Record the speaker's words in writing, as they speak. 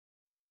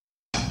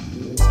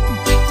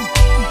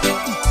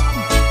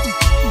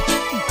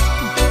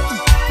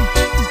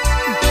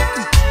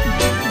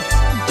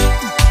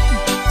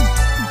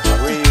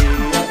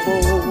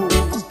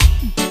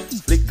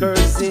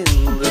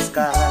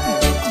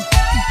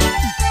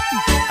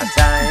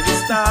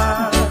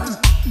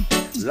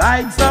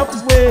lights up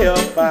way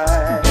up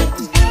high.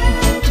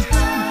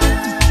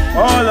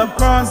 All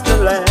across the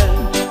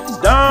land,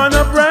 dawn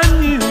a brand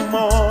new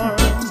morn.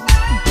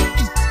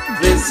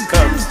 This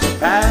comes to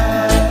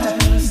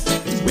pass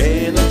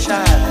when a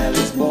child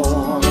is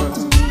born.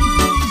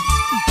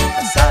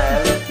 A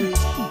silent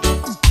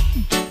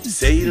wind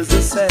sails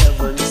the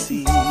seven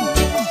seas.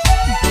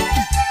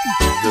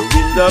 The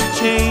wind of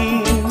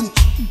change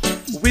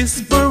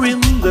whisper in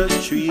the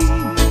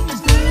trees.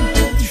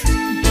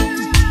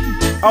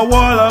 A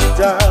wall of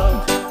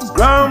doubt,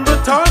 ground the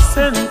toss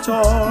and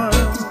torn.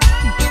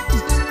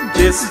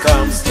 This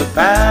comes to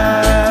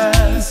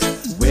pass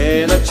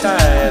when a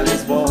child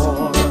is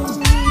born.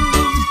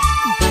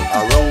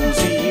 A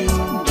rosy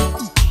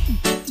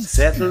youth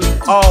settled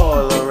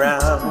all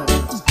around.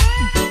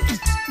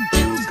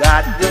 You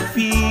got to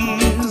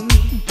feel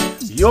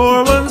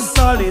you're on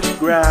solid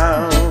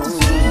ground.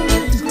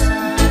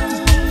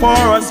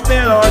 For a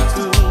spell or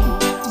two,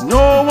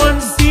 no one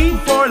seen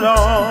for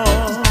long.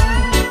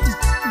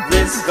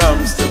 This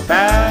comes to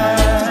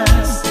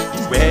pass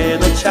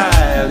when a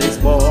child is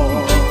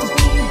born.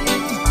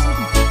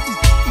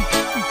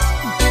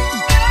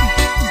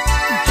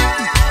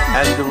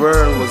 And the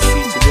world will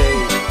see today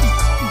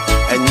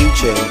a new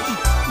change.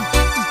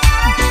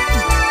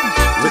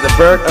 With the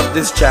birth of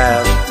this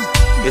child,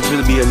 it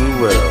will be a new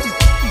world.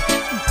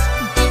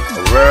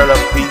 A world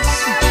of peace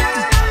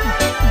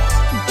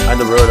and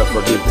a world of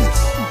forgiveness.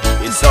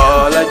 It's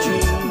all a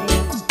dream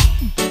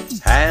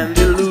and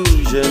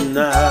illusion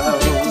now.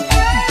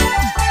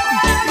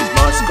 It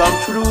must come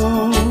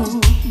true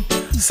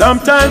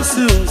sometime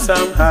soon,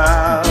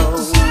 somehow.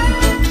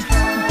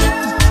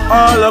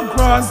 All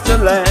across the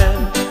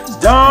land,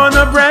 dawn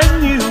a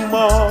brand new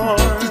morn.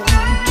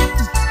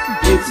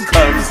 It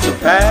comes to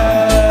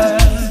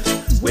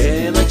pass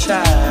when a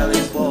child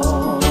is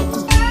born.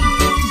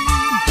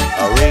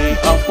 A ray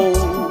of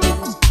hope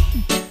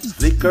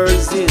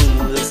flickers in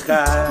the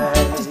sky.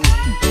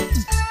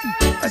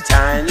 A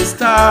tiny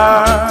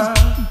star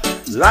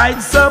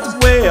lights up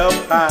way up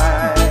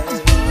high.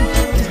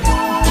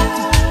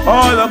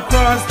 All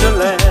across the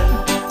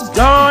land,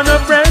 dawn a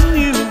brand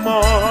new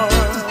morn.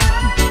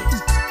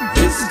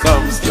 This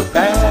comes to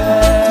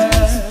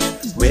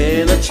pass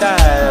when a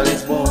child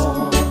is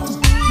born.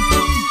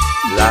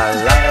 La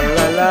la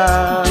la la,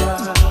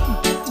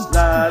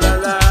 la la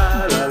la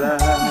la la,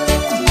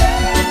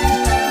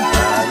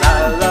 la la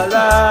la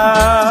la,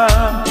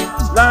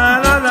 la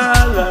la la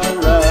la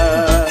la.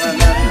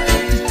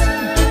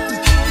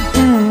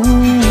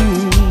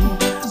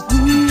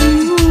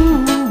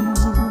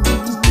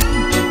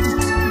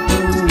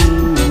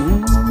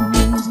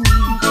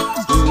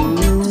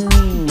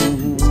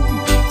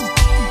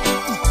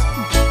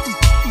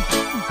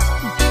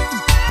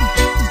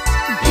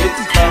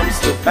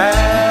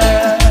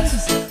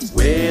 Pass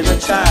when a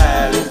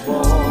child is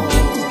born.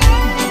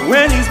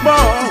 When he's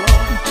born,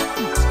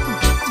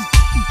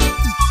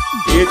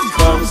 it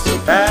comes to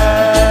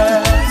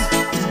pass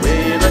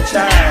when a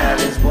child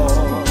is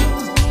born.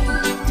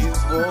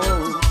 He's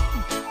born,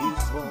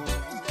 he's born.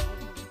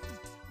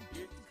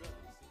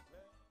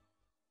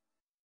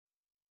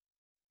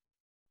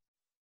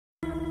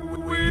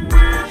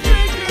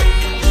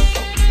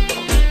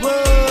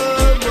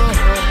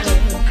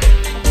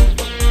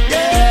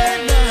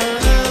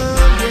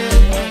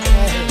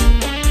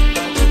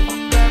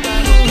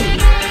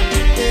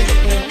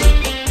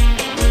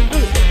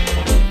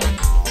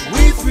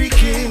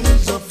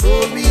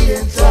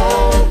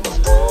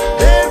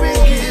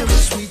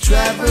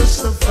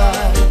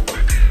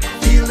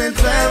 Feeling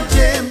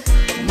fountain,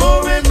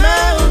 mooring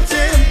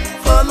mountain,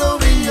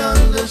 following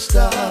yonder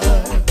star.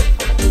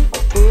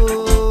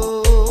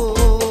 Oh,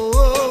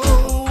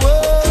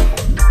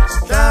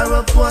 star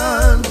of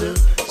wonder,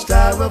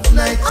 star of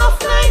night,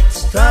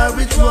 star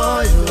with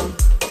royal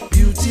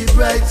beauty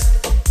bright.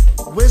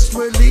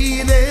 Westward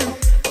leading,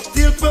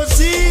 still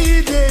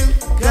proceeding,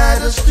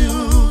 guide us to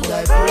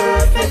thy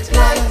perfect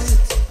light.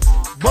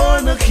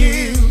 Born a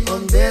king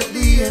on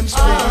Bethlehem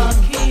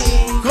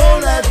spring,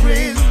 gold I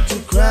bring to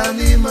crown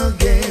him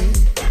again.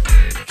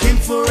 King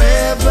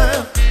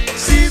forever,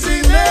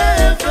 ceasing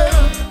never,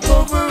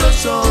 over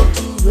us all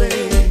to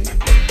reign.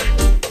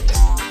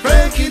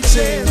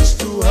 Frankincense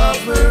to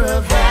offer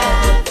a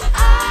vow,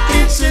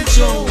 incense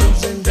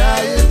shows and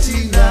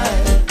deity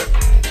night.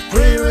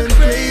 Prayer and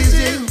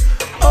praising,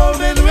 all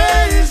men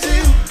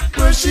raising,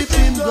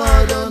 worshiping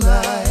God on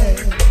high.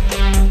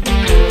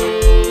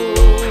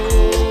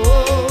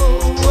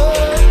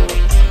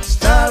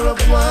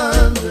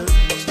 Wonder,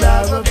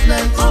 star of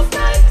night,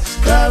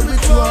 star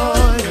with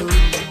royal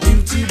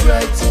beauty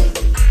bright.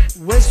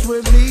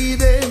 Westward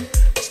leading,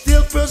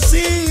 still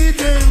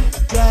proceeding,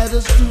 guide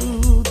us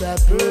to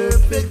that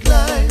perfect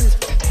light.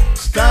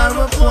 Star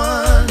of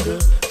wonder,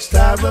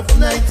 star of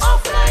night,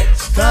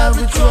 star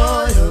with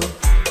royal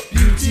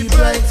beauty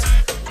bright.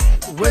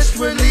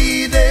 Westward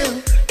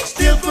leading,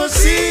 still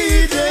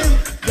proceeding,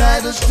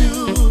 guide us to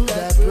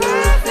that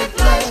perfect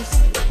light.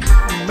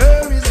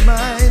 Mary's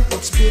mind,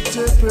 its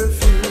bitter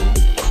perfume,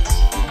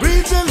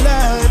 breathes a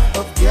life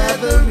of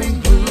gathering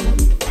bloom.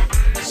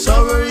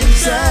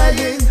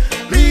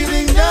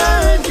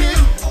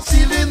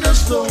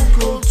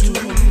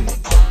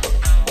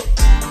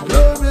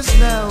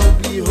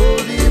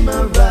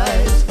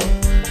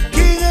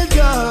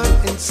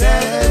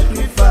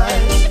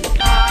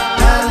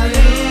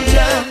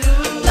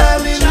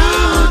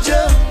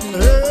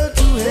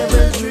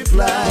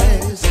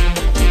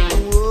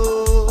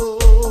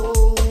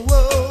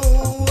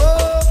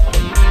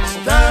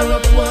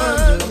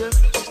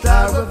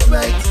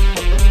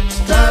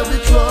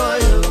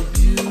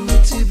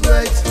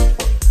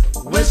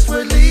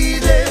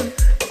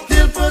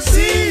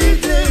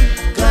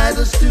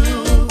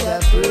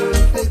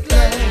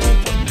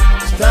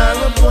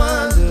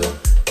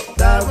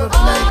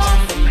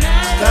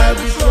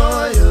 sky with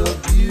royal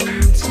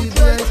beauty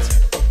bright.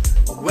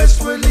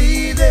 Westward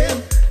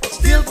leading,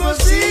 still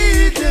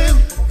proceeding,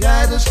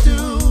 guide us to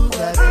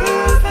that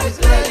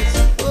perfect light.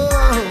 Oh,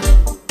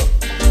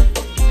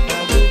 I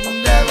will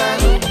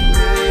never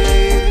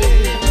pray.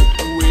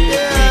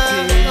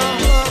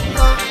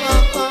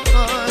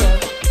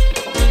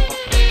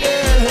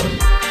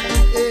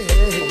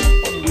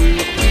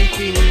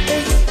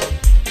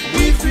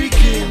 We free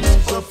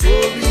kings of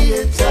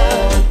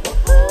Oriental,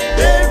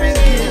 bearing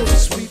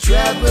gifts we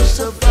traverse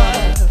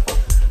afar,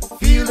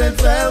 feeling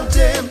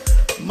fountain,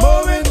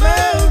 mooring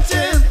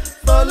mountain,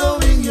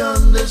 following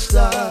yonder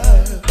star.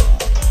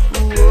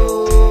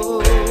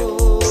 Whoa,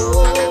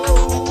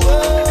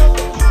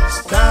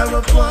 star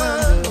of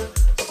wonder,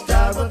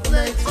 star of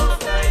night,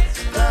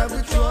 star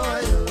with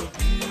royal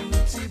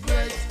beauty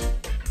bright.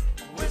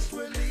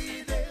 Westward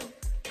leading,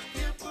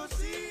 still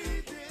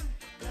proceeding,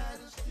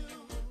 guide us to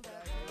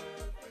that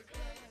perfect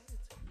light.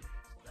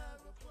 Star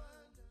of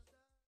wonder.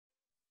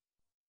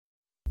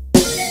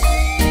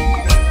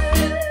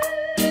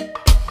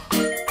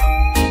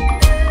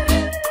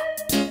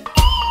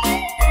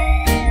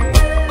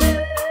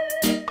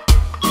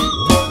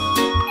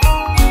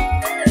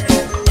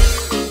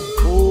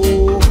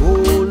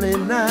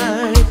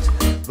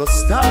 The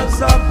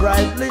stars are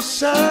brightly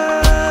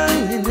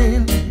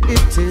shining.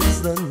 It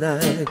is the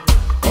night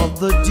of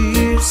the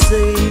dear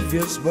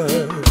Savior's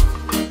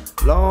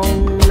birth.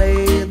 Long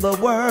lay the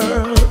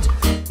world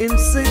in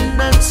sin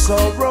and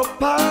sorrow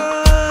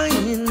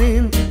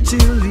pining,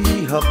 till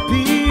he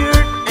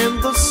appeared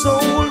and the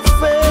soul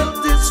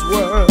felt his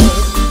word.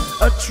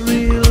 A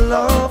thrill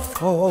of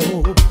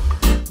hope,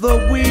 the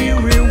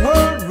weary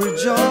world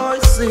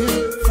rejoicing,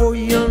 for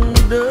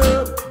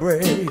yonder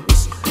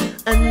breaks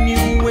a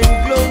new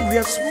and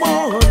glorious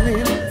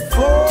morning.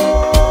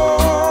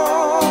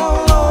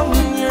 Fall on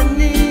your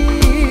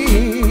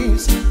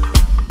knees.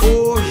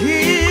 Oh,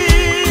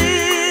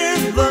 hear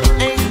the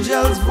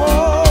angels'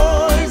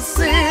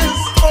 voices.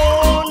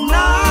 Oh,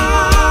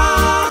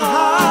 night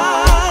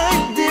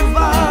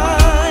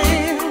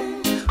divine.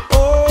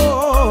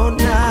 Oh,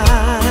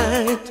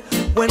 night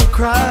when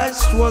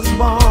Christ was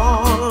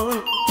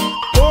born.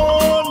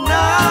 Oh,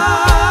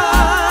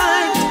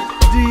 night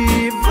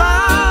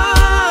divine.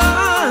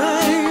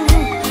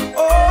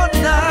 Oh,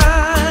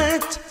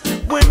 night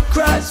when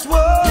Christ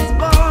was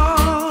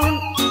born.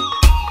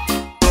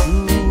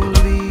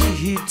 Truly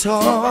he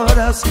taught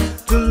us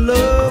to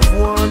love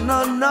one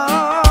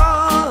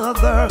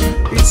another.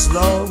 His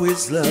law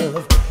is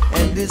love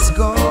and his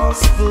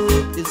gospel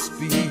is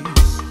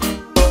peace.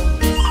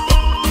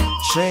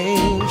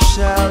 Chains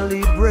shall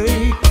he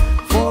break,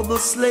 for the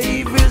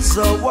slave is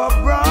our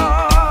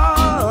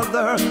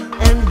brother,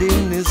 and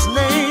in his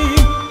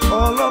name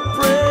all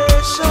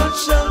oppression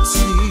shall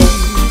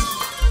cease.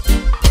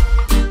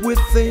 With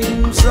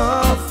hymns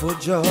of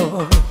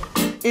joy,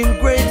 in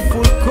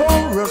grateful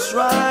chorus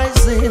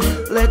rising,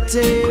 let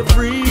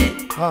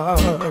every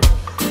heart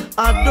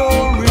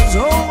adore his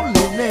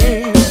holy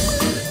name.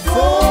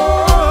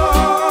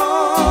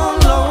 Fall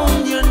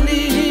on your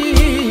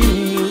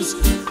knees.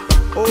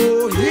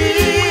 Oh,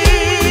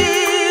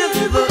 hear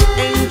the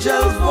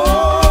angels'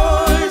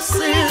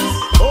 voices.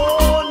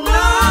 Oh,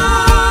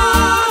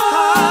 night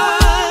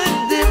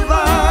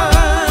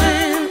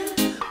divine.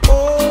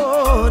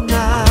 Oh,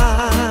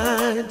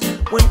 night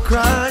when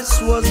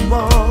Christ was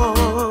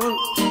born.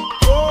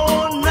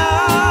 Oh,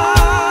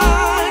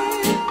 night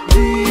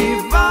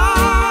divine.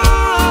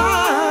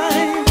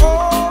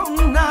 Oh,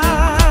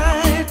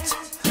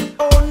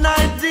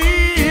 night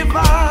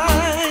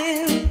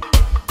divine.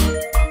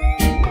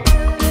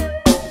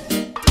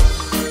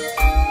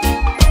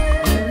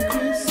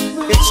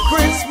 It's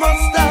Christmas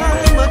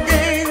time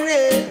again,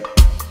 yeah.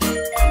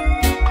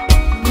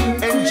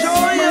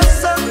 Enjoy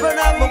yourself and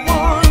have a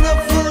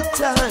wonderful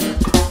time.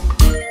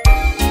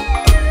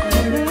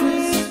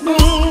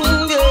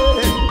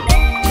 Yeah.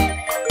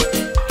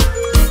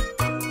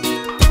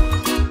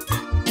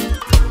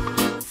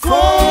 Fall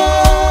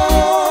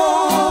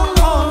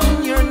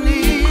on your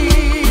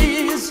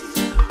knees.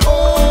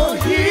 Oh,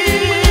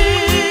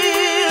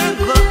 hear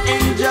the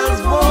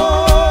angels'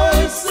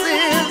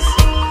 voices.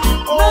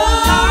 Oh,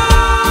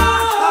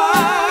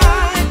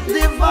 night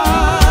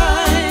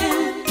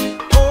divine.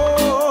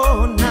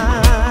 Oh,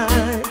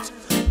 night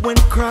when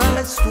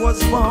Christ was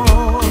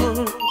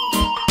born.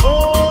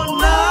 Oh,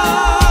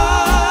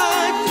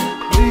 night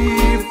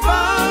divine.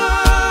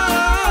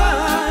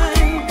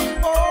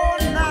 Oh,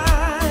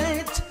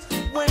 night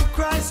when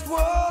Christ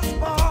was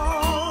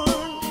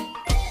born.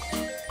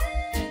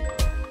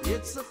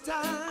 It's a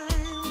time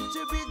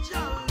to be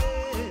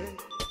jolly.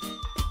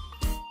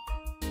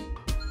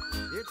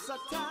 It's a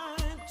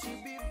time to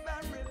be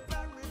very,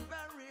 very,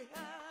 very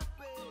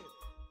happy.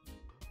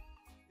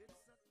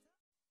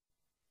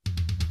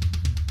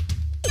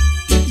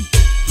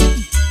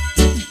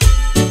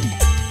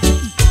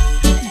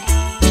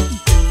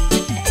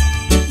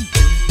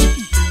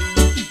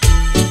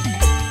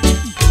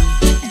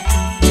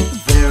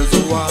 There's a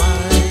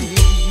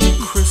white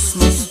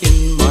Christmas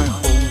in my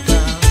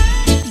hometown.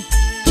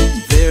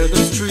 There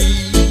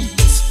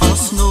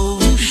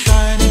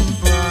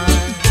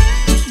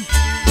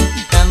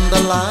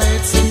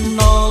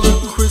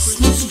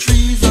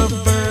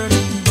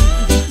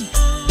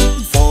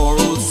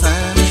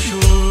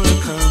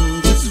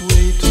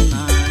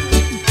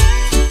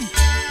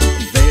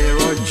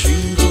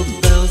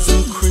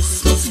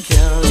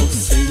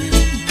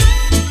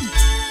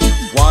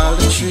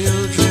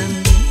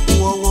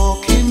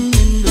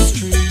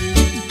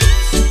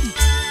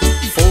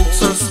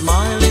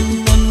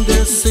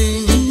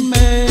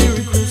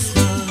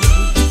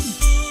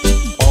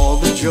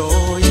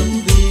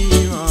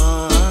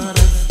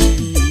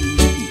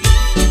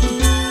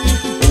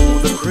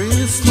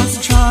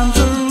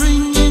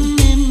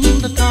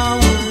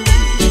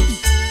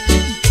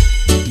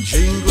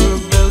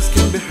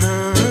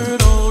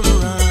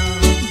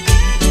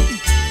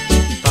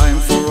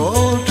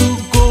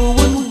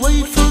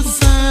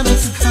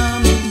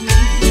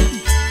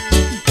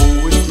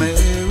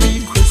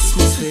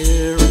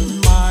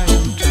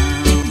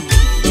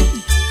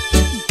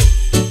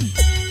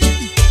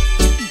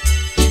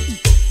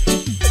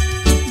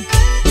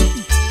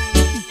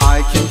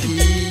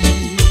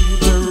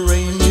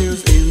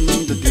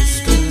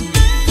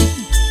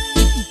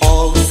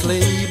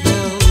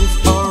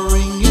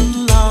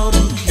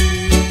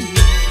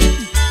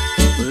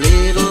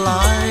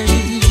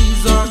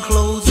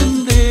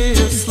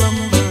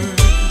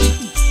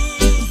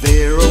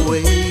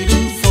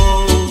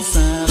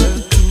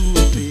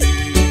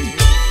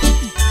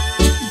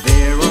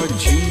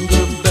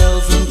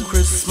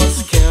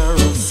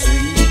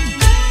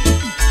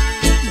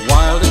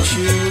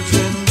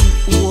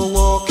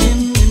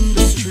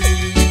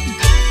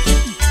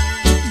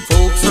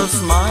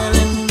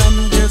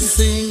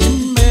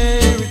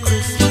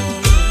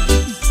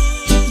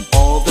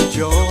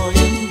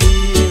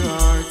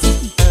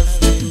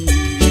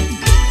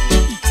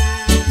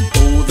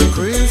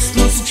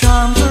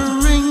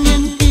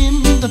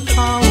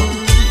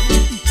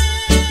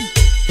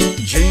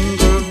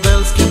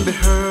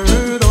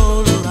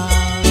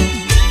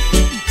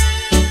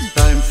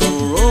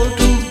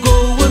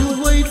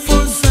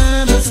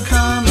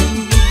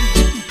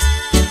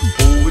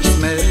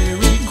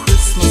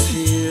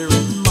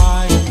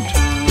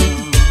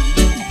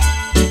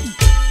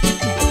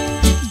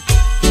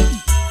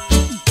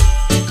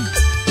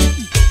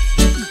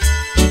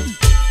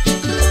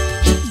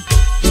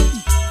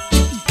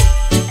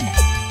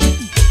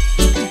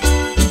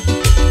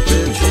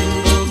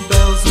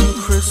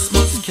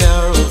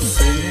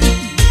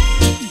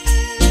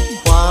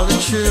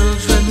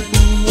children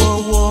who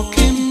are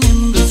walking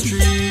in the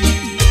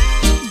street.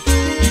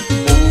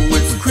 Oh,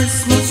 it's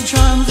Christmas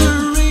chimes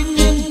are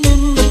ringing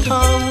in the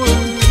tower.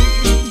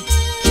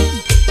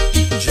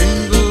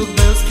 Jingle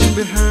bells can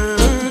be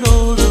heard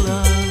all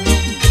around.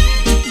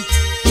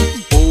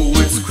 Oh,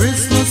 it's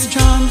Christmas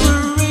chimes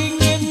are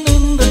ringing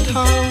in the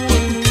tower.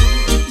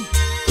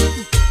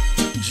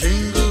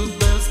 Jingle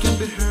bells can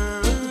be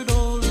heard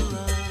all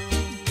around.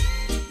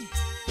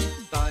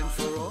 Time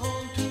for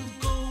all to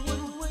go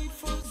and wait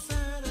for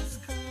Santa's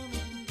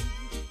coming.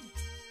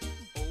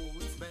 Oh,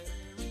 it's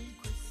Merry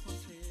Christmas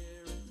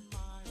here in my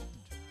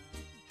hometown.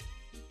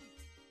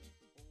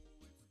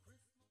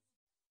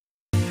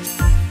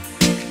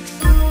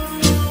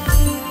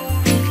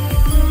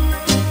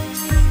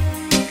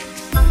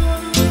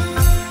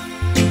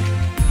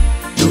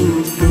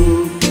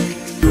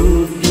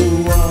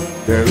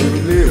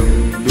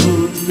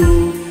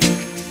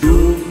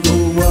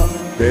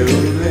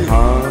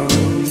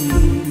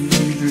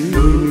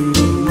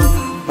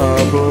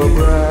 Of a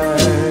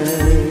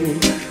bright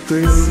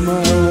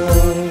Christmas,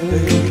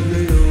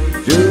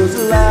 just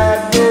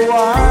like the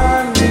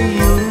one we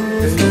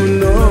used to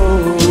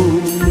know,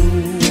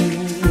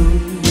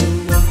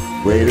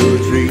 where the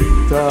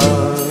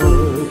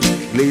treetops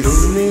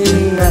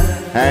glistening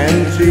and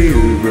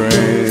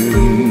children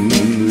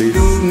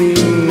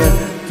listening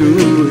to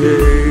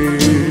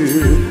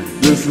hear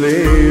the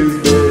sleighs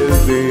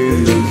bells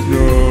in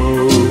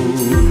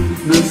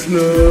the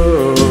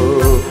snow.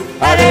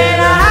 I didn't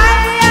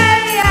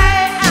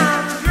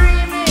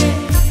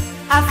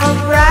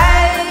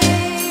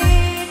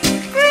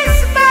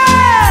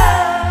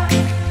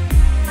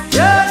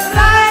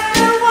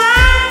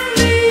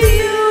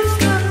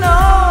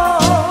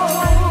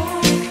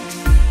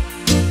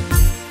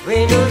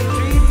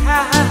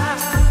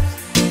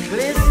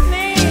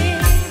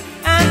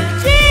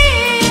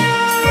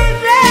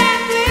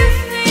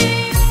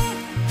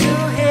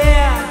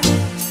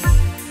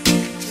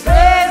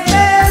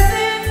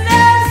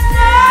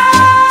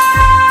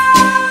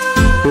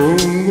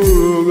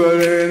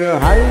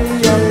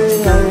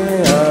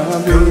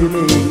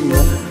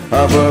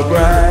of a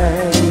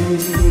bright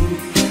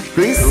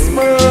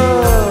Christmas,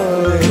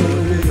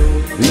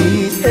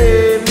 need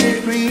every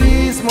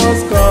Christmas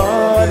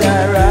card I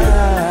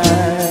write.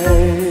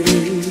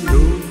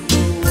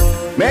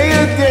 May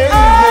your day,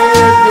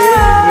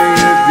 may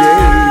your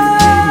day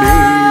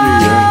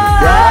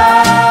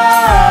bright,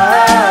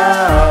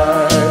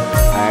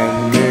 and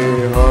may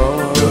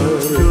all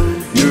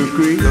your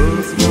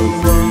Christmas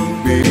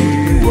be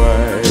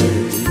white.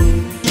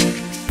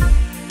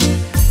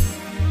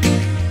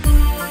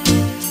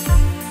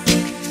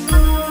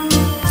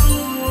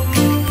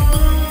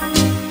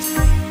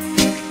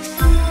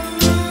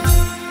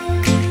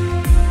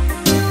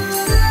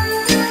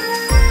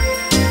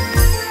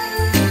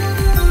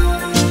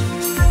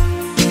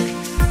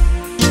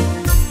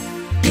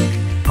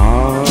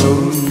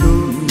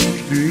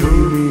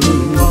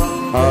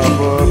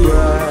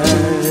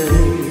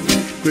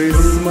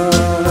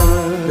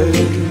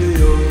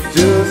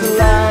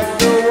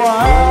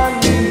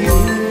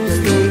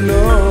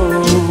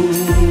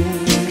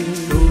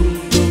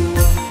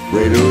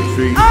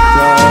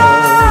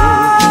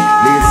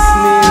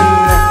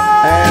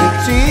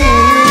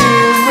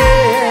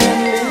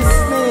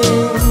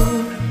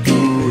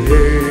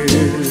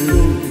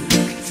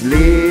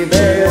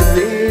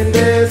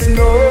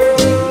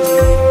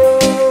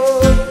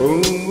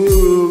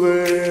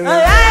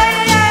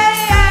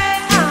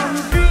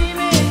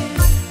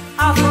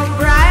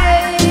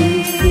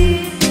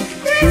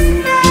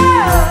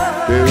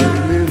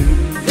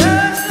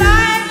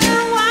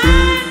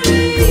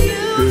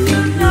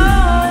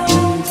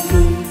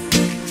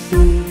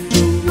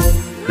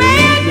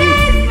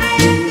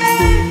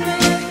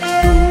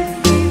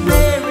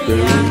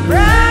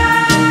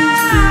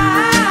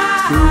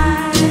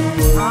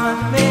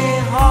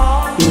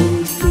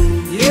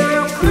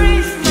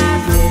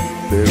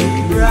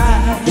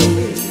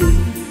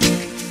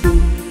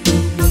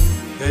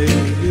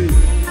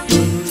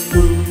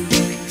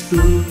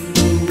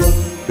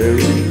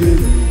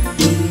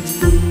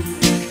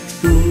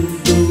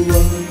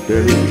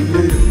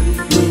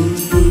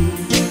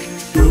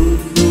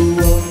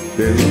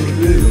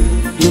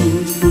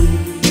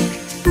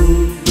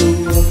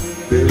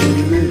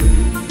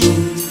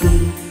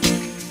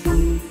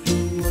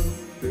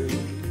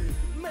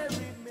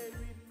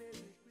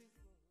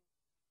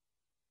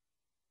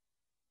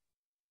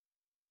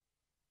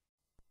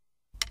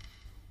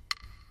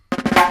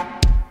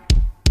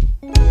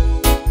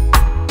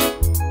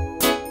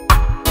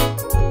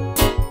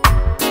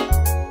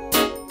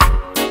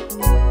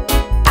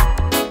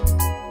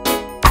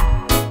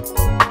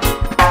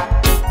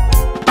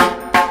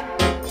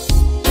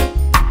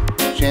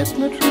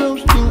 Chestnut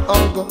roasting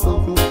on the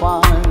open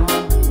fire,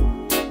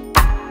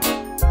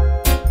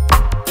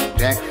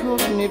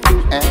 jackfruit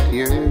nipping at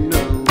your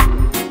nose.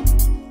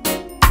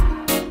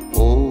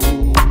 Old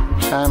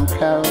time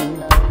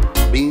carol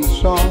being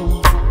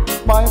sung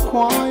by a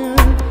choir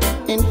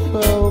in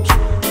folks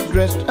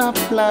dressed up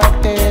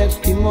like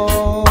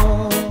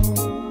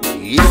Eskimos.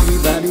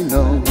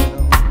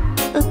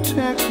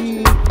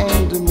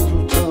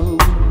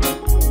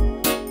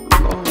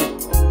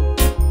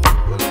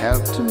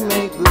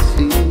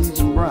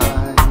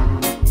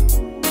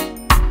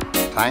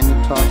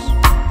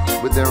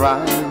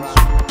 rise,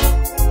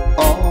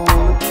 all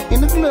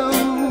in the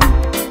glow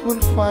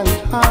will find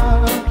it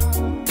hard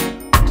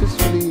to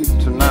sleep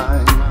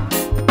tonight.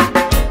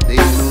 They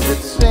know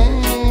that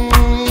Sanchez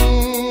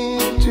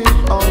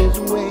on his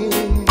way,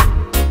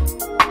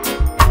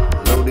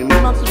 loading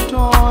lots of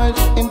toys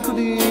and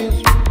goodies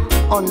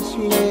on his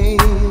sleigh.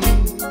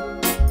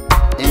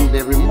 And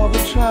every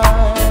mother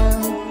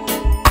child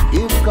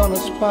is gonna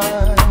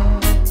spy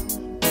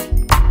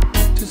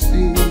to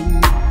see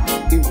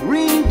if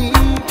Reggae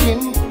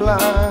can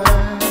fly.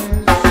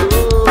 So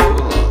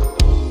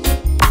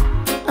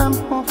I'm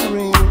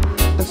offering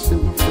a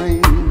simple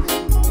phrase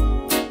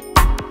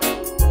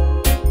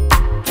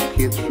to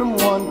kids from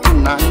 1 to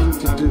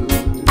 92.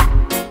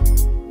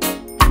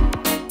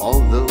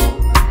 Although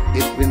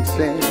it's been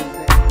said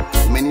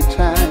many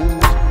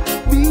times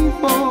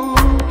before,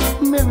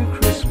 Merry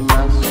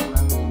Christmas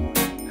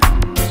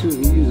to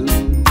you.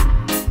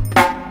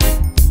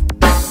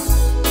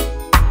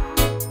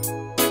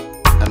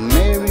 A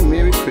Merry,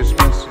 Merry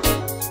Christmas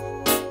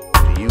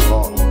to you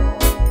all.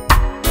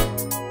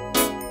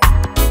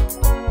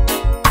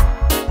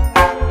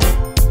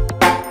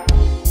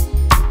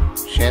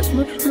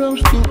 Chestnut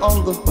roasting on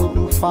the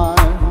open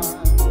fire,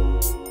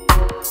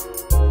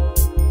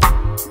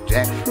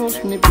 Jack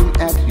Frost nipping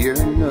at your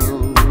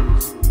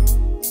nose,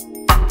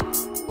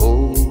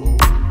 old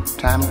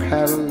time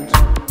carols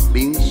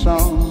being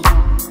sung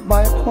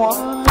by a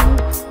choir,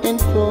 and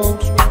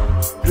folks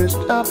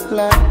dressed up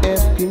like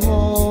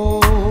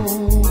Eskimos.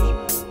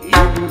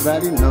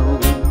 Everybody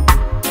knows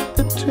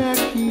the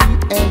turkey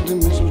and the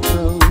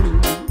mistletoe,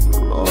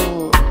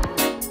 Lord,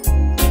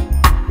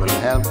 will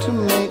help to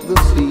make the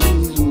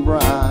season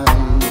bright.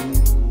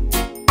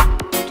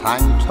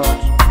 Tiny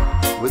tots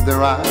with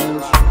their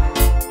eyes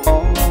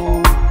all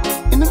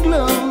in the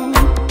glow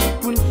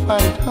will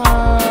find it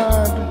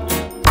hard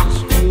to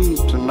sleep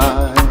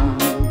tonight.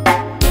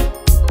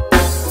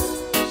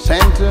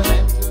 Santa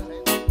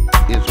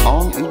is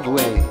on his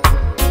way,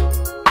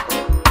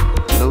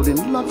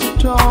 loading lots of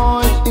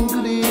toys and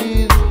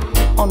goodies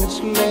on his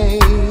sleigh.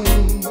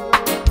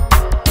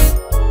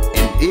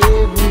 And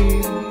every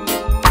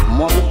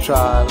mother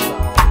child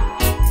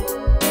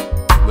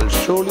will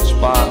surely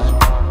spy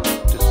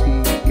to see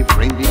if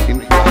Frankie can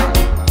fly.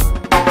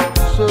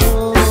 So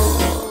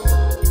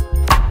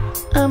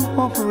I'm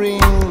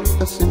offering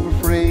a simple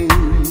phrase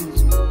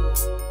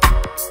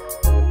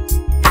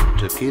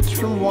to kids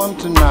from 1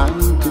 to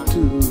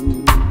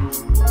 92.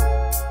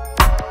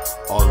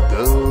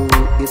 Although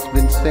it's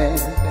been said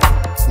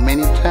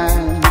many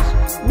times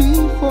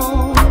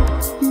before,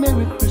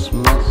 Merry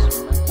Christmas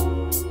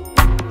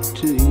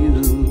to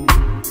you.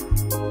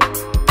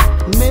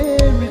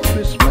 Merry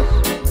Christmas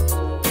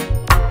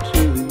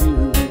to you.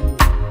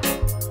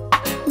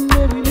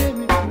 Merry,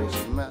 Merry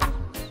Christmas.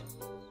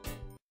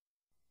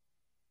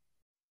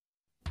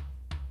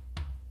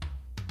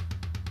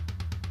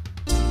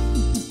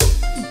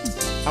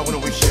 I want to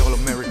wish you all a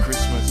Merry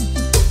Christmas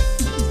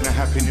and a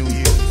Happy New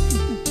Year.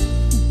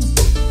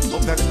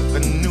 Hope that the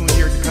new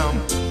year to come,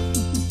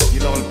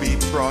 you'll all be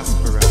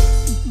prosperous.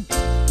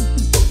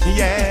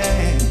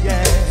 Yeah,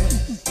 yeah.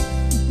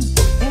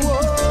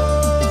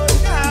 Whoa,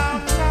 now,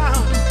 now.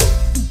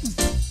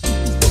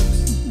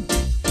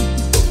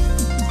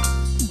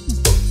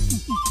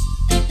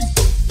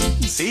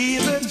 See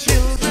the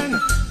children,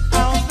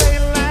 how they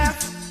laugh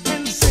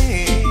and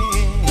sing,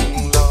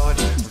 Lord.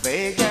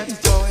 They get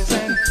toys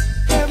and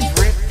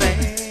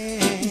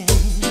everything,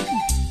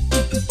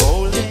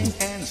 holding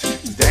hands,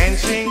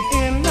 dancing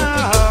in a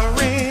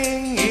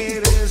ring.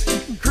 It is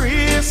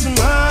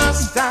Christmas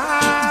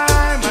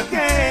time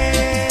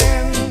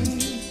again.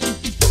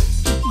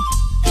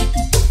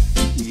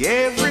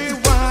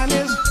 Everyone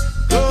is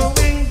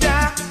going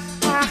down,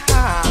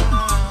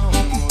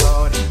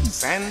 Lord.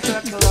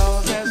 Santa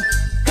Claus has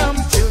come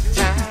to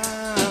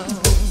town.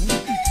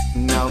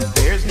 Now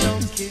there's no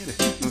kid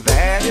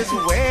that is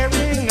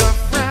wearing a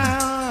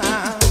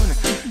frown.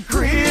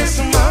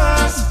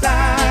 Christmas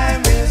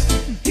time is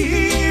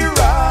here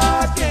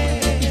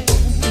again.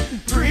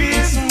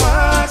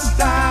 Christmas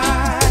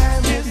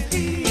time is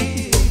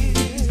here.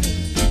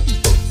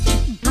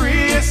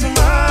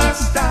 Christmas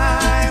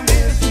time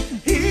is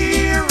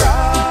here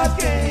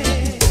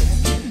again.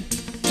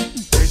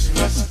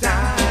 Christmas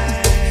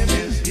time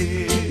is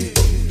here.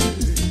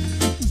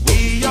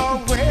 We are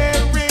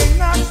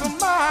wearing a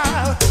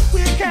smile.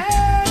 We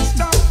can't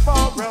stop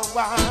for a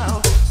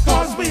while,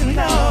 'cause we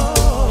know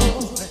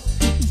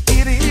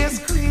it is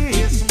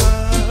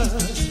Christmas.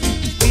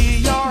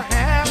 We are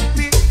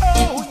happy,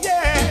 oh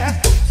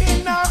yeah,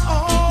 in our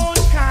own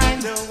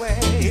kind of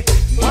way.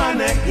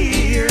 Wanna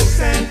hear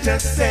Santa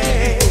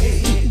say,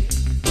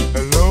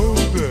 hello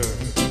there.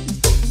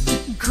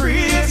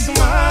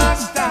 Christmas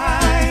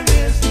time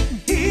is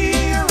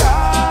here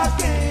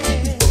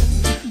again.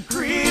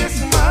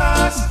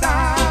 Christmas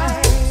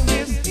time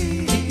is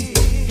here.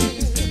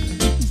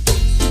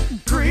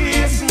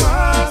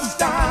 Christmas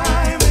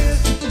time is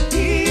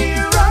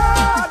here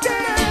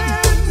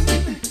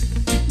again.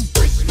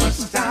 Christmas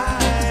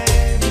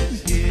time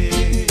is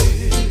here.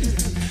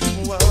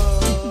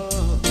 Whoa.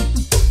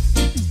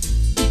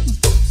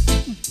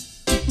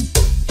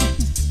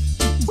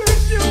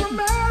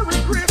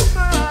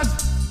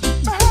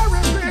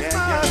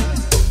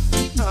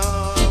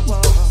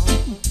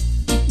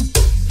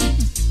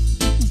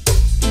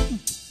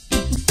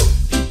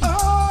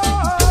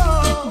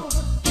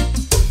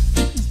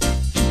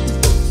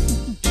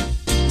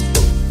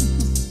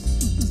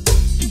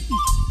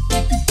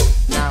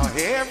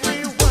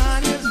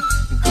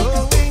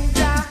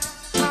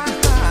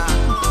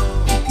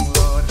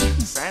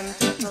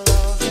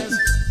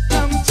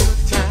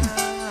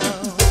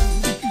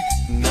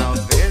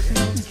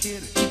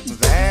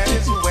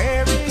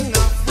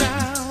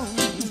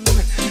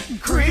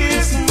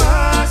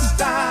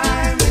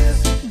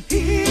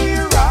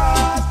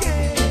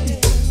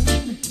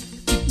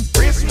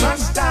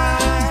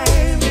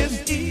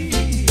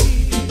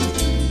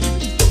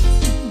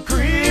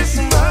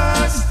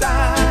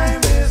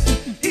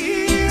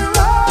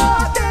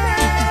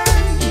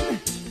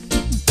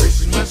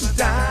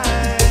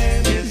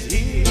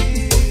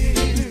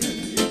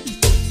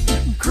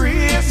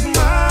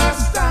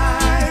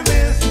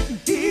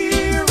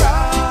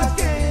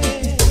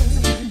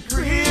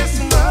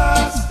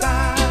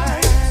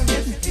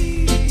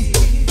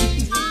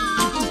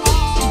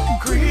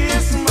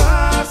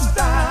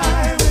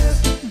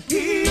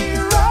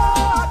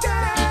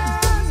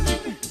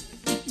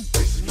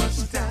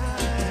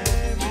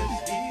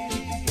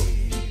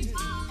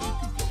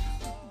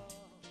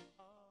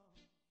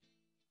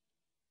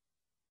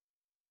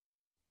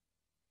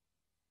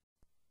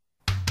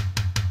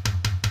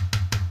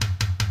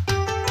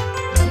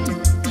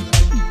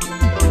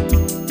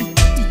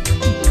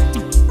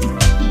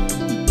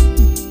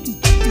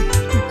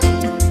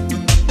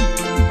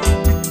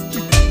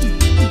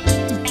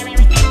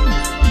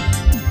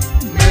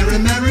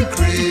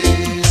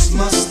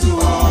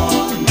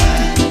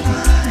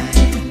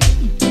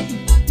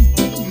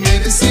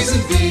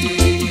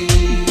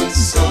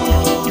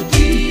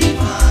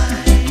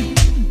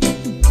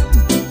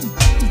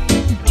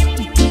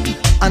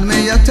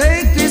 I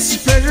take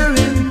this pleasure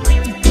in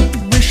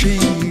wishing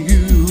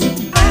you.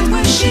 I'm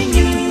wishing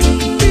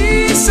you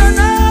Peace and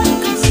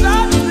love, 'cause I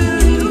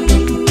feel you.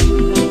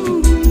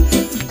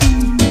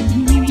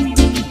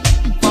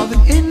 For the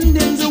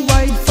Indians, the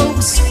white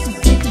folks,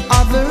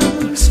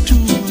 others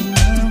too.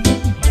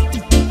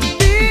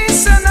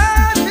 Peace and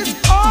love is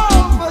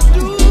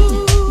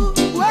overdue.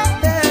 Well,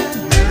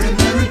 Merry,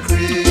 Merry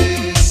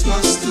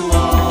Christmas to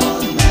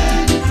all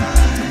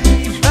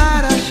mankind.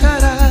 shada,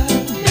 shada.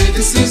 May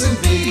the season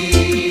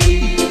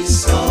be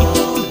so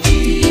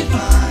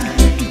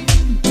divine.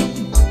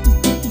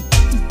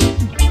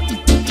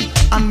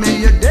 And may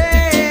your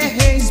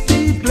days be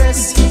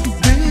blessed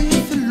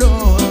with the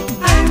Lord.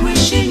 I'm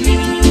wishing you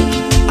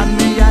And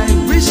may I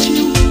wish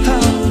you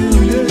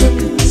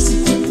happiness,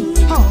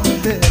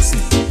 harvest.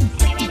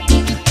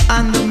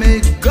 And may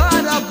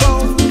God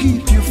above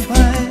keep you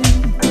fine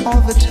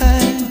all the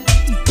time.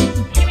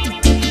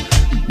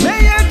 May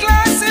your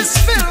glasses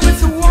fill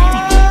with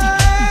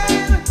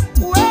wine.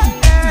 Well,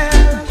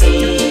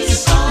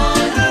 peace on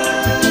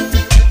earth,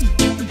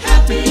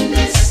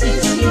 happiness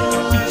is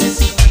yours.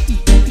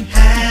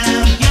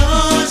 Have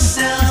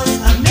yourself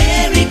a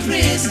Merry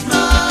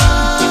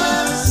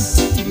Christmas.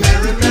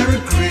 Merry, Merry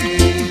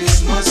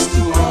Christmas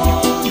to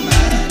all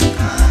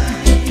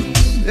mankind.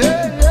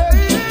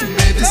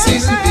 May the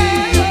season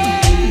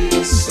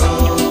be so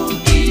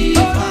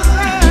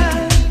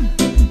divine.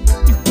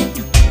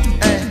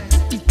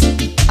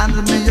 And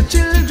may your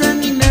children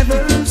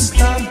never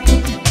stop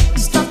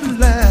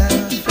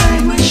laughing.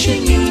 I'm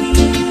wishing you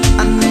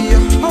And may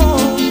your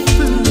home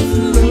fill with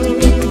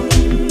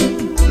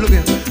love. Look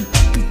here.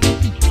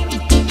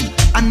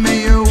 And may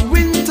your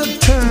winter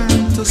turn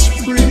to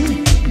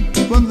spring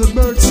when the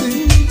birds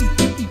sing.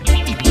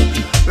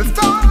 With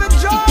all the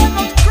joy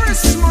of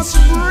Christmas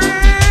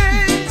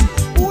brings.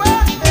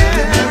 Well,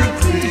 Merry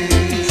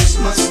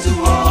Christmas to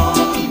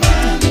all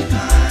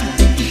mankind.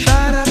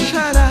 shada,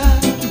 shada.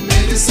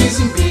 May the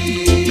season be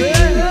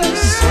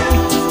so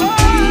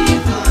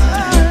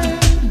divine.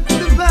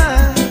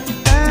 Divine.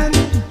 And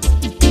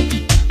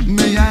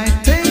may I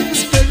take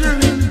this pleasure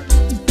in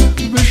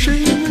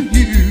wishing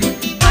you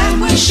I'm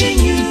wishing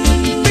you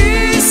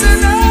peace and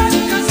love,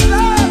 'cause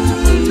love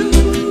will do.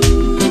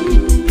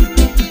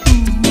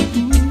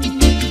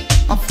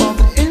 For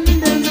the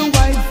Indians, the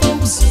white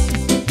folks,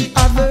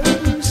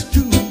 others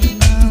too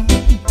now.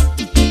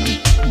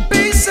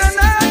 Peace and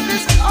love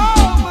is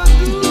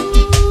overdue.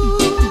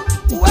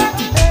 Well,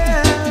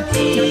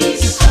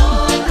 peace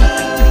on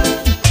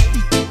earth,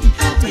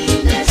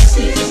 happiness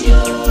is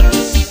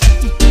yours.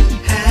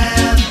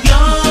 Have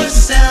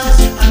yourself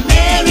a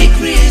Merry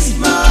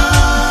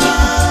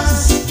Christmas.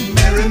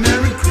 Merry,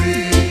 Merry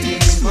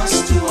Christmas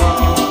to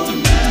all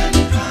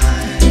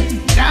mankind.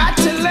 got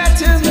to let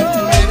you know.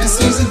 May the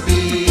season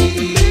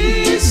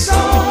be so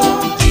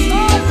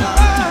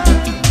divine.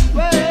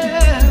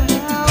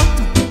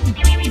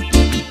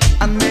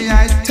 And may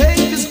I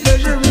take this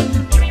pleasure in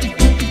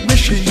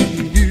wishing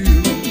you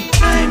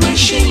I'm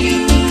wishing you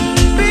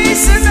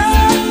peace and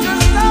love,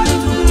 'cause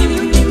love will do.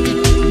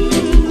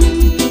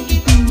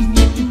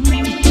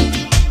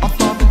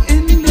 For the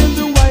Indians,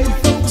 the white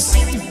folks,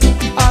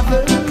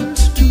 others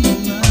too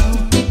now.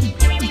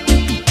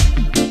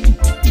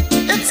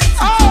 It's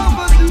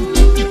overdue.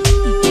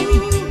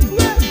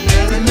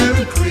 Merry,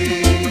 Merry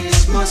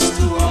Christmas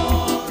to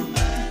all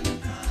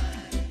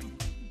mankind.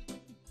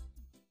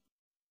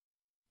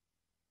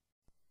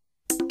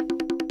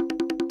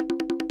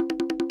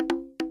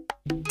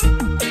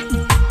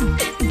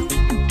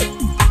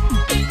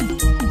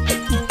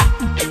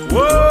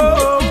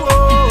 Whoa,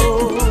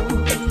 whoa,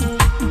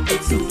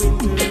 it's a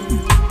winter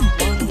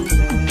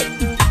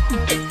wonderland.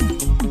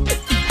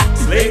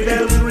 Sleigh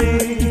bells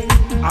ring,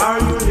 are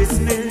you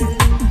listening?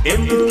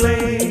 In the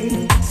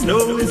lane,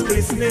 snow is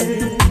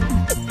glistening.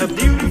 A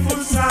beautiful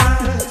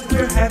sight,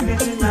 we're happy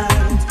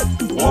tonight.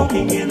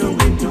 Walking in a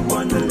winter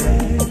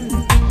wonderland.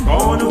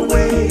 Gone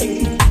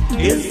away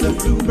is the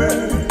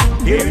bluebird.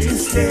 Here to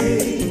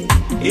stay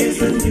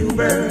is a new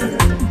bird.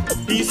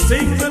 He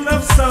sings a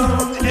love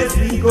song as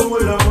we go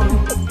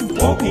along,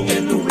 walking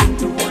in the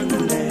winter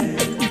wonderland.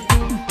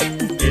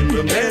 In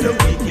the meadow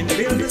we can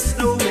build a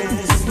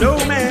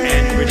snowman,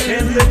 and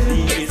pretend that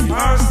he is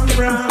Parson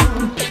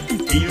Brown.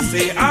 He'll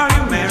say, are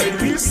you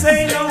married? We'll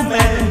say, no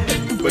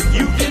man, but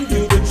you can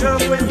do the job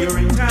when you're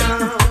in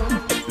town.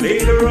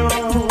 Later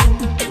on,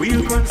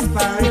 we'll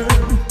conspire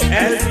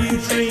as we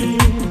dream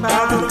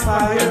by the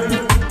fire.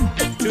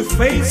 To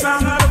face,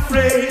 I'm not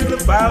afraid, the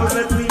vows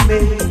that we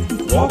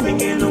made, walking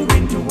in a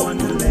winter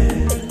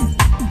wonderland.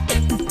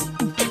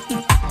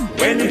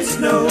 When it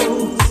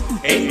snows,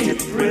 ain't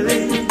it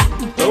thrilling?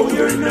 Though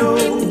your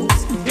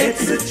nose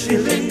gets a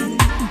chilling,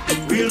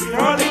 we'll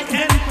frolic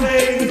and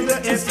play the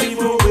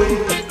Eskimo way,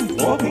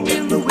 walking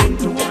in the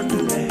winter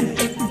wonderland.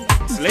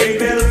 Sleigh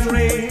bells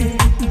ring,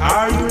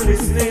 are you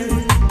listening?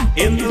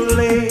 In the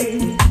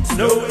lane,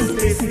 snow is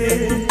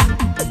glistening.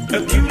 A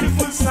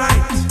beautiful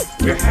sight,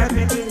 we're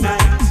happy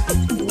tonight,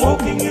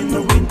 walking in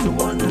the winter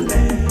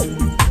wonderland.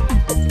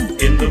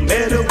 In the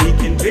meadow we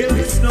can build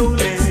a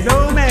snowman.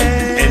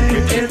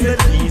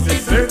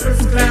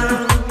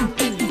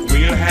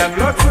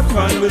 lots of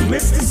fun with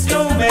Mr.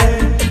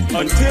 Snowman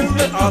until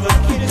the other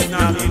kid is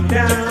knocking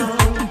down.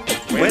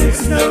 When it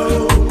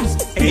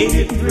snows, ain't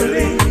it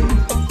thrilling?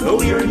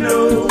 Though your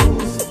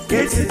nose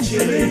gets a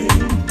chilling,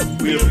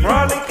 we'll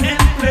frolic and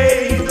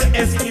play the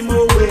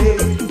Eskimo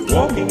way,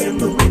 walking in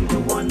the winter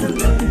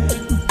wonderland.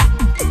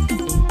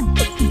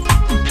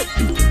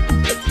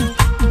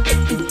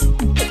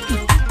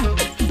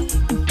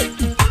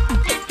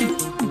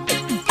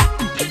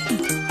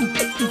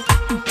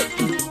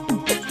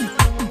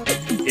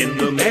 In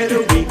the meadow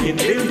we can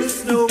build a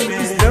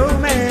snowman,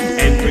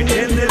 and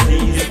pretend that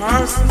he's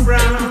Parson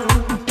Brown.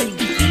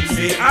 He'd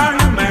say, are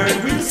you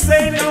married? We'll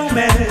say no,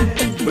 man,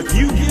 but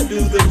you can do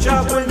the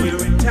job when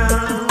we're in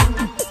town.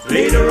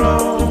 Later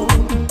on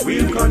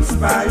we'll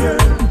conspire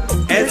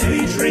as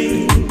we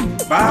dream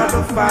by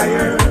the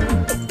fire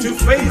to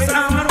face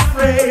our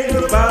unafraid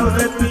the vows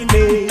that we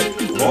made,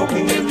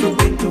 walking in the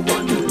winter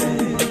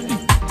wonderland.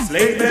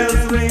 Sleigh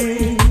bells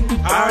ring,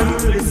 are you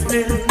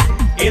listening?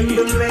 In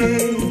the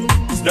lane,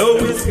 snow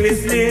is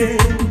glistening,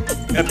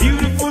 a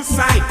beautiful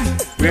sight.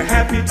 We're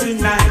happy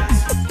tonight,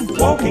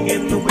 walking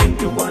in the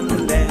winter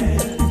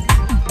wonderland.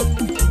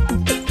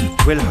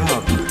 We'll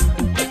hug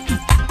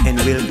and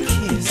we'll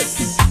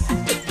kiss.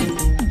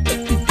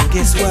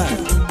 Guess what?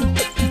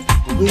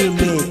 We'll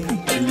make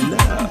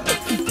love.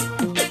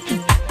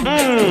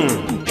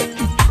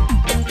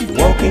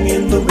 Walking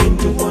in the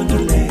winter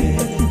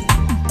wonderland.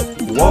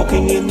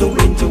 Walking in the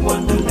winter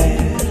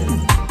wonderland.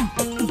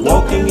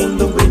 Walking in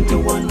the winter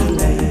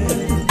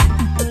wonderland.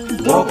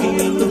 Walking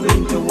in the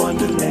winter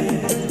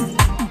wonderland.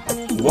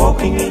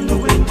 Walking in the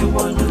winter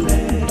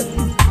wonderland.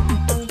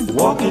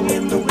 Walking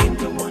in the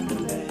winter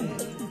wonderland.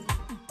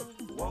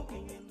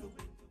 Walking in the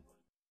winter.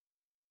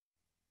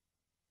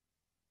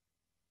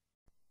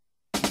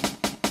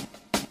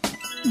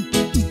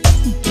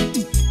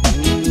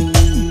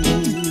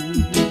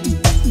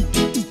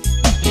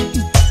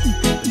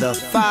 The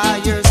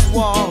fire's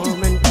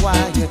warm and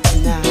quiet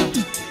now.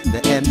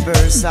 The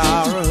embers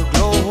are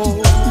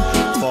aglow.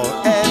 For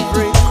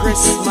every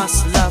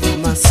Christmas, love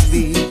must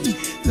be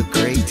the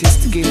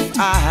greatest gift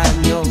I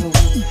know.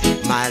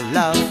 My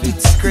love,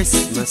 it's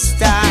Christmas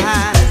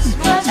time,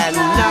 and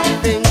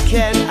nothing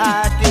can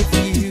I give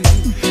you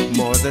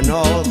more than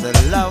all the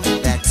love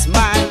that's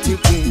mine to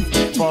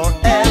give. For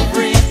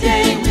every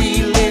day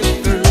we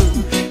live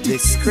through,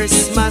 this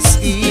Christmas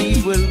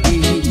Eve will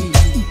be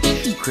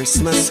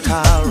Christmas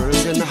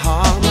carols in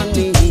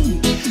harmony,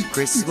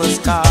 Christmas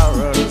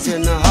carols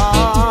in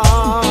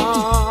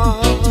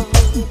harmony.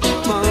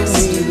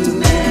 Still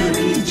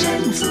merry,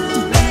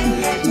 gentle,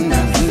 yet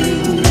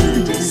nothing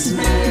will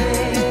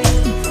dismay.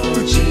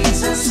 For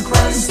Jesus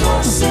Christ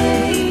our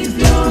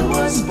Savior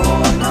was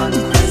born on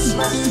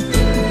Christmas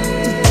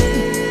Day.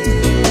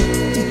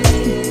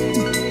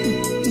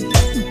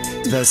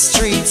 The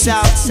streets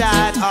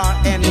outside are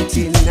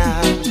empty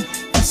now.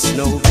 The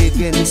snow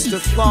begins to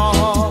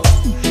fall.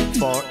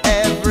 For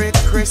every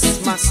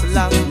Christmas,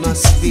 love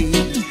must be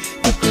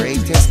the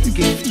greatest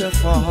gift of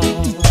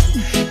all.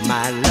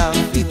 My love,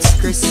 it's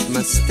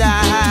Christmas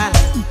time,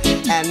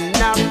 and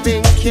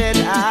nothing can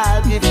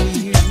I give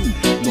you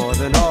more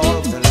than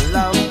all the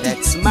love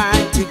that's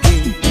mine to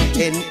give.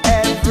 In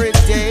every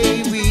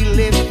day we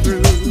live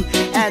through,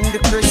 and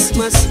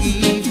Christmas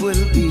Eve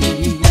will be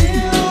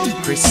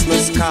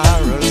Christmas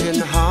carols in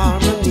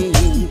harmony,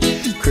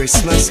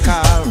 Christmas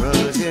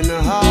carols in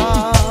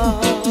harmony.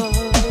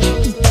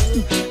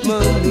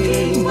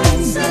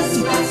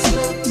 Says let's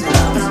look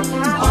down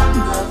on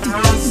the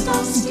feast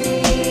of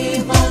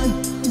Stephen,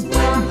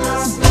 when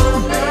the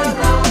snow lay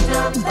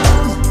round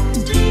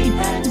about, deep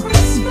and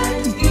crisp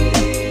and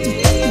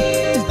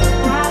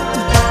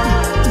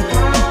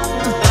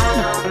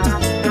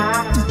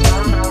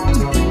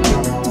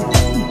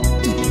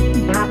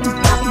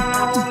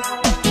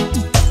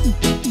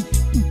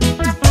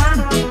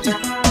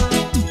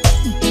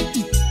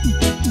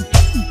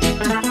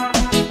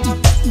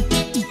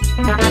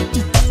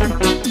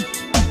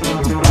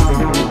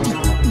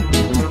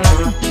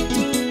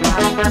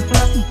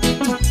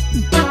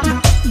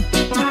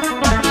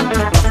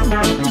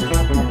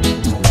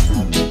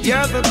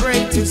You're the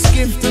greatest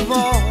gift of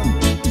all,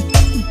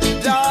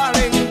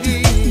 darling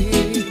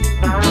dear.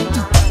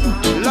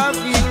 Love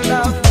you,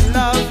 love you,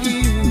 love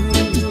you.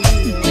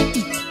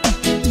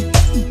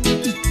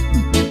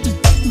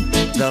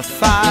 The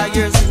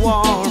fire's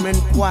warm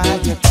and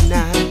quiet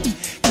now.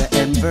 The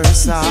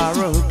embers are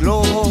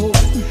aglow.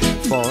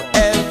 For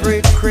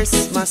every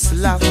Christmas,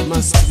 love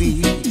must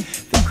be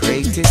the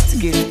greatest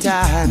gift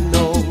I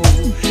know.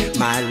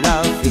 My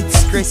love,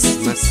 it's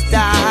Christmas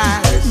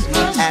time,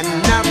 and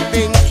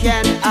nothing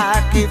can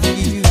I give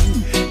you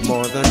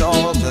more than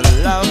all the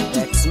love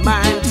that's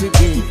mine to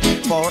give.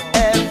 For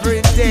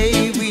every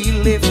day we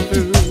live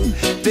through,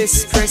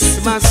 this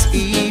Christmas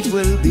Eve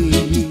will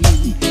be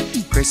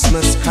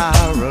Christmas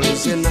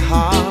carols in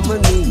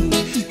harmony,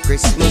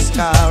 Christmas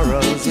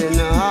carols in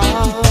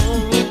harmony.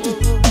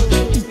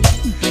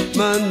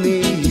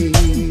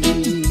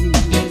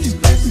 it's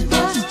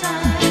Christmas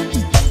time.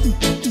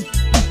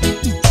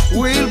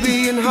 We'll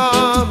be in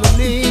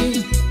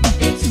harmony,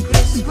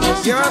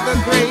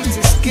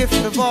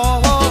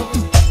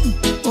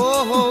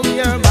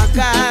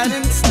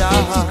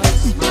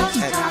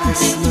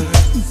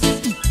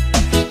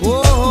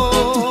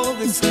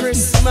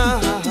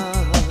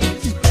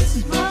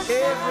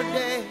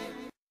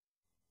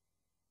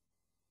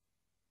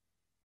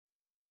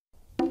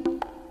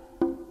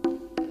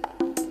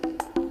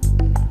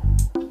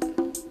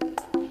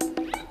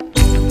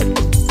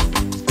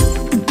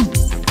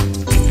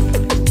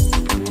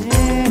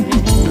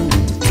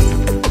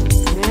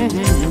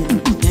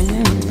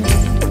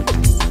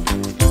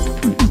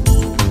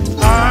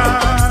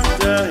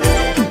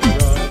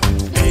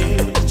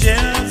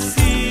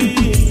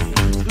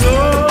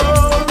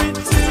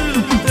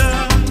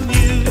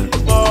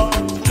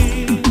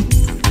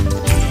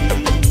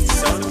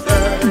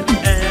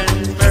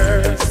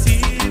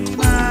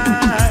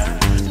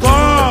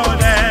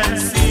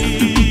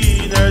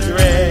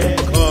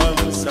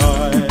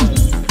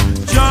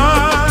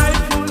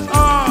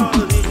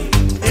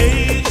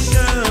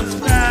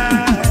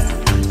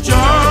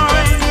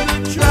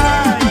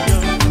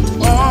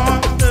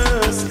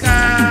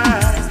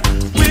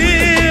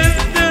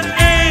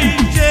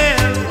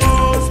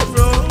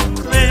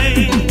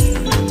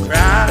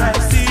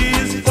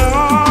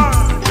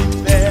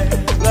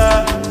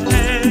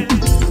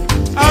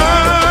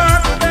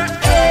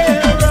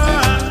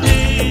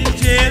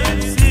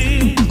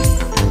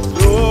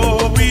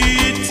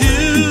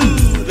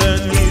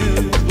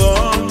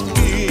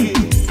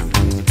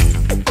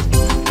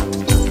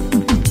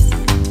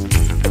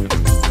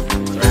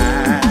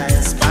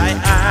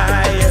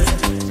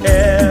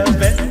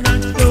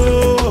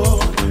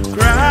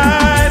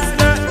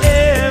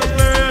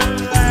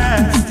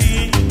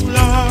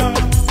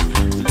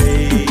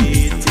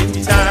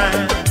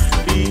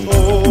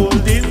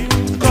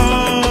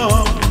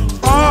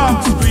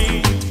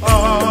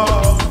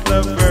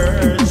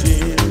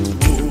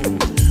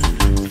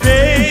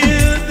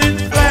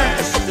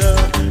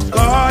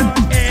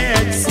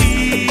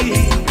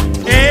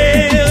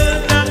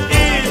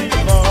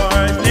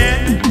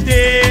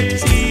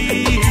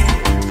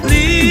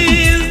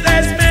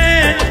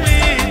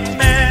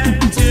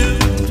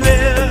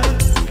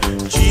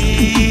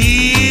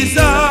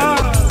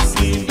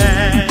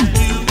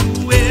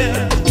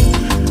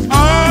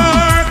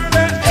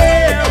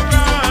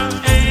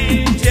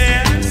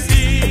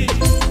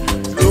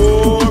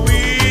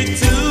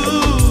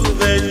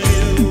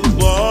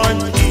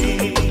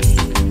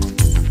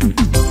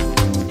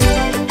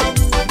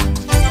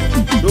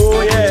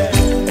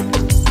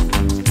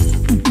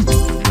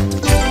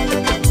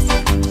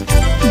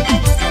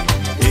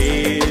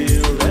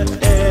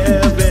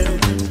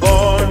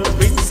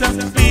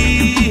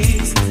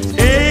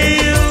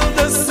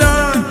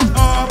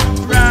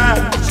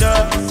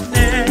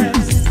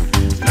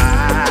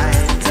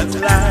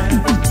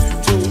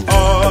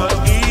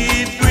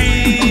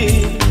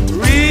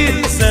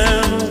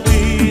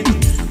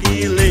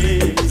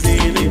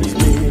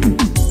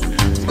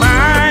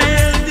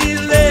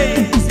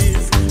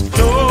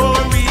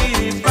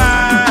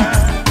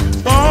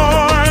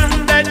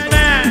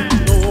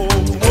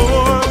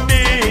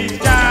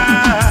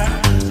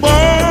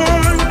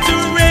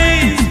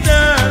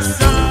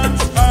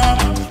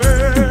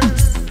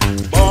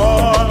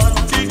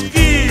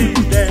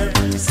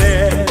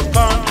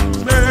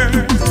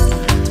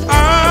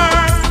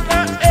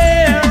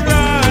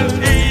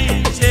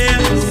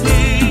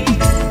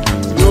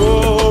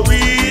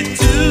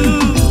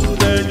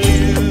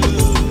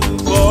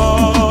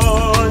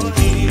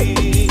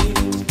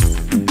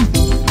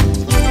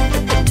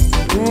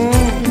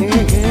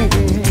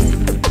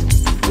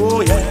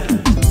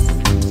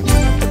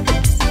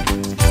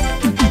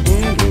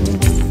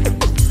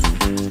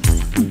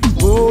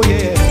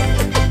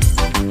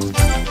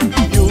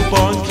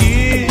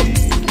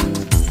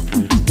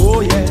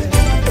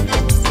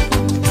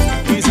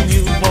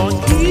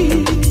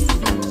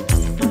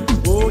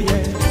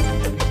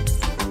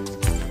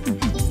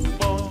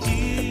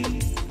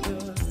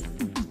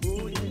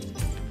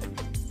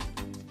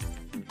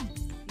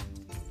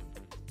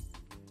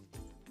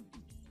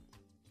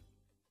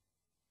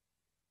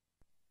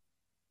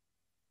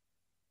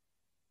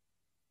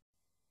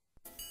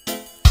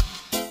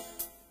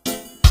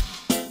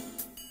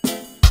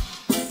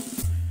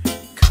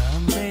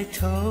 they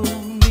told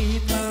me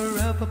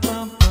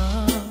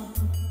pa-ra-pa-pum-pum,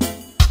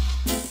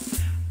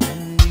 a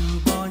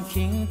newborn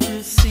king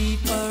to see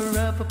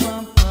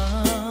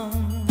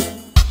pa-ra-pa-pum-pum.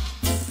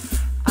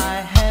 I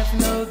have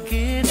no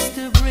gifts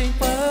to bring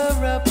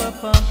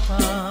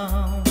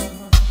pa-ra-pa-pum-pum,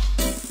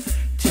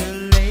 to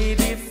lay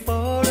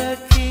before a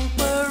king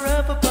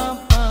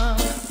pa-ra-pa-pum-pum,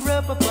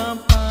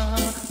 ra-pa-pum-pum,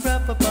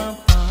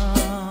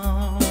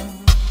 ra-pa-pum-pum.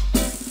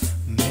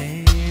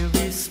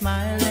 Mary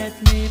smile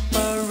at me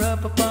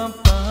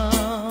pa-ra-pa-pum-pum,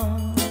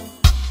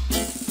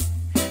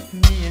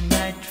 me and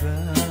my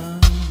drum.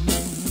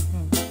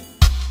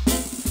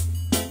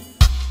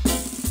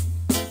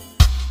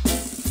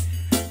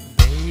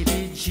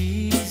 Baby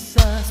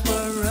Jesus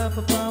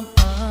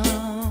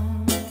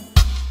pa-ra-pa-pum-pum,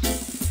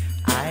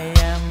 I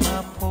am a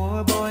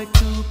poor boy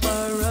too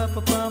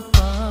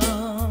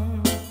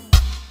pa-ra-pa-pum-pum.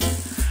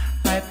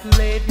 I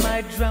played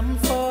my drum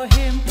for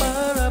him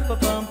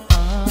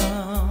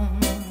pa-ra-pa-pum-pum.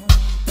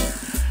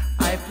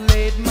 I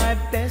played my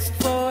best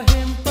for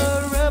him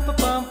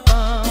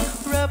pa-ra-pa-pum-pum,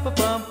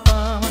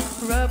 ra-pa-pum-pum,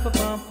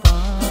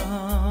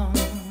 ra-pa-pum-pum.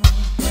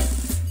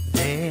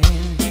 Then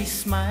he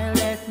smiled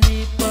at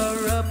me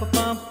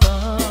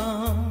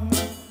pa-ra-pa-pum-pum,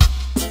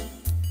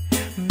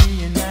 me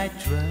and my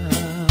drum.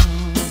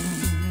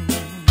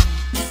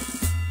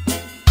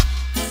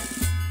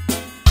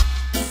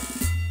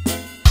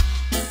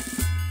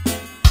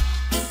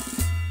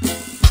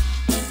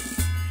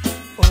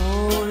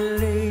 Oh,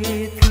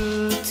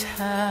 little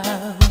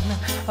town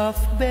of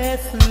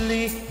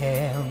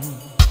Bethlehem,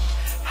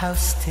 how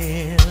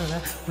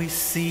still we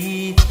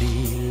see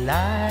thee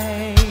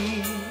lie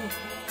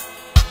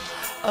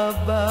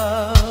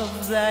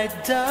above thy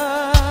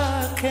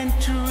dark and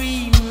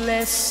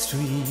dreamless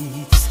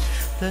streets.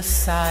 The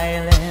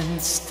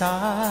silent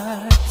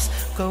stars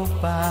go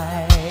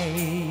by,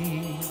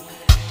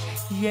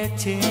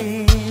 yet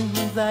in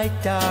thy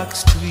dark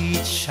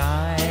street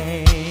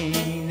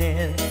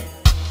shineth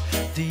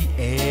the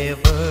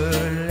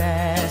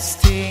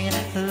everlasting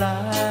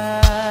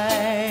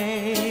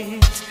light.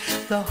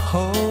 The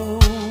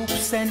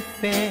hopes and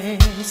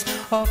fears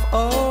of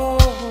all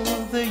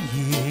the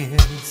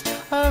years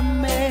are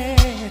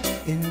met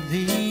in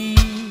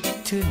thee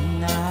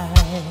tonight.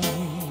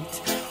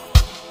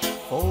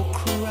 Oh,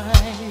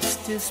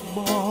 Christ is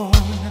born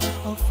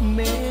of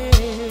Mary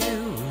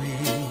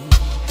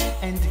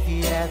and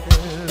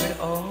gathered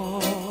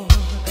all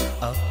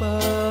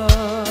above.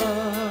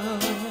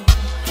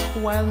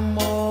 While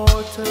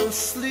mortals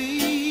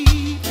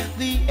sleep,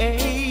 the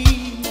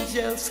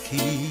angels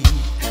keep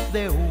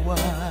their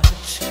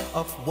watch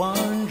of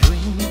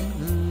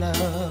wandering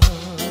love.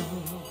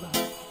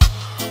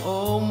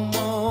 Oh,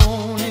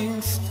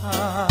 morning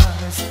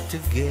stars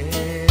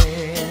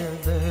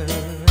together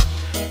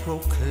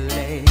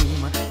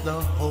proclaim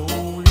the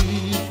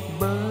holy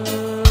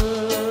birth,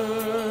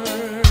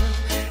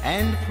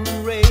 and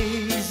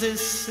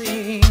praises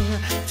sing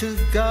to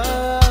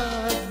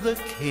God the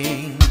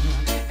King,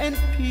 and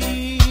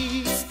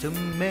peace to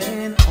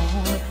men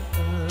on earth.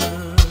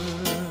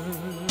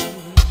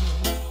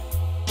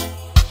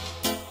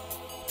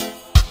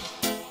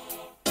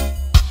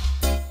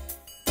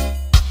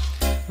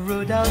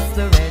 Rudolph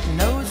the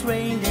red-nosed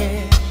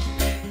reindeer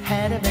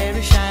had a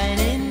very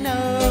shiny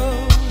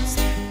nose,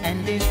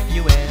 and if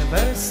you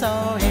ever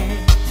saw it,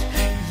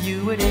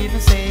 you would even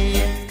say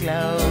it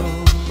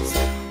glows.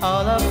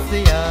 All of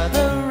the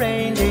other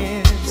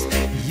reindeers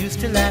used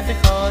to laugh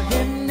and call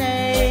him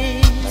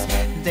names.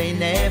 They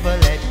never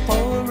let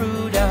poor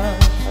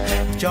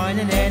Rudolph join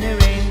in any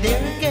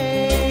reindeer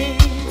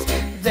games.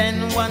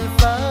 Then one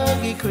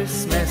foggy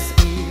Christmas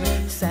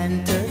Eve,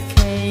 Santa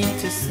came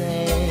to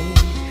say,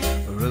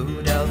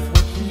 Rudolph,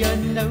 with your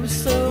nose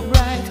so bright,